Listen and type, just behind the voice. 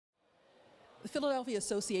The Philadelphia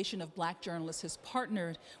Association of Black Journalists has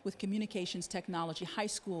partnered with Communications Technology High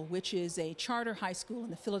School, which is a charter high school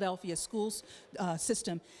in the Philadelphia schools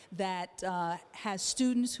system that has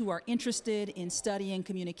students who are interested in studying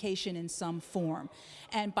communication in some form.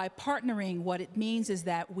 And by partnering, what it means is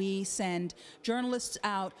that we send journalists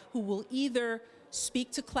out who will either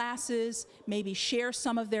speak to classes, maybe share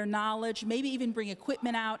some of their knowledge, maybe even bring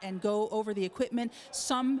equipment out and go over the equipment.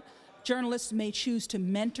 Some journalists may choose to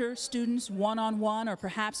mentor students one-on-one or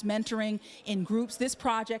perhaps mentoring in groups. This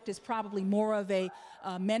project is probably more of a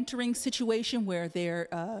mentoring situation where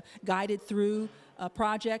they're guided through a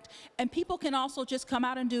project. And people can also just come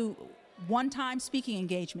out and do one-time speaking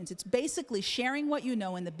engagements. It's basically sharing what you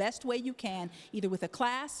know in the best way you can, either with a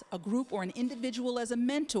class, a group, or an individual as a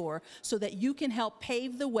mentor, so that you can help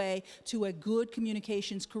pave the way to a good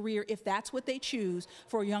communications career, if that's what they choose,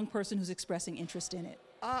 for a young person who's expressing interest in it.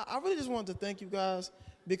 I really just wanted to thank you guys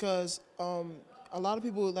because a lot of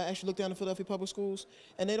people that actually look down the Philadelphia public schools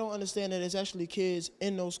and they don't understand that there's actually kids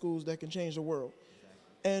in those schools that can change the world.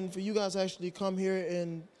 And for you guys to actually come here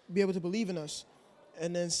and be able to believe in us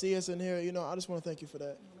and then see us in here, you know, I just want to thank you for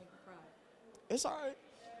that. You'll make me cry. It's all right.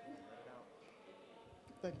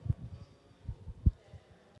 Thank you.